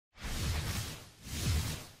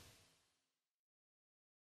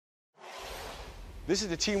This is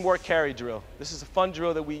the teamwork carry drill. This is a fun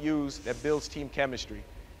drill that we use that builds team chemistry.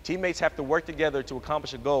 Teammates have to work together to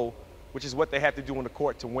accomplish a goal, which is what they have to do on the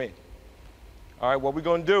court to win. All right, what we're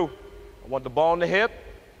gonna do, I want the ball on the hip.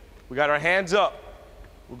 We got our hands up.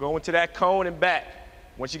 We're going to that cone and back.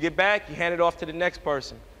 Once you get back, you hand it off to the next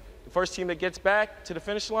person. The first team that gets back to the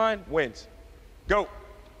finish line wins. Go.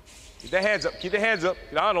 Keep their hands up, keep their hands up.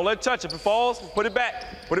 Don't let it touch. If it falls, put it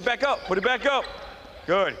back. Put it back up, put it back up.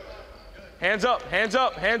 Good. Hands up, hands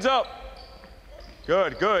up, hands up.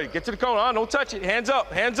 Good, good. Get to the cone. Don't touch it. Hands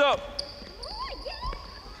up, hands up.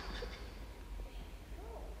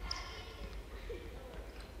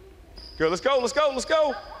 Good, let's go, let's go, let's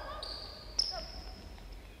go.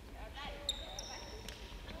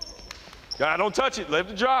 Don't touch it. Let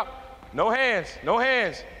it drop. No hands, no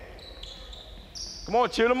hands. Come on,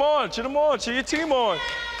 cheer them on, cheer them on, cheer your team on.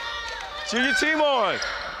 Cheer your team on.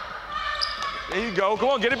 There you go. Come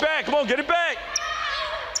on, get it back. Come on, get it back.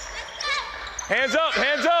 Hands up,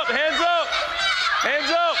 hands up, hands up.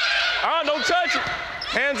 Hands up. Don't touch it.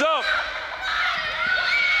 Hands up.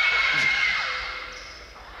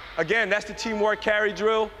 Again, that's the teamwork carry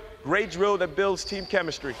drill. Great drill that builds team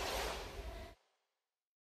chemistry.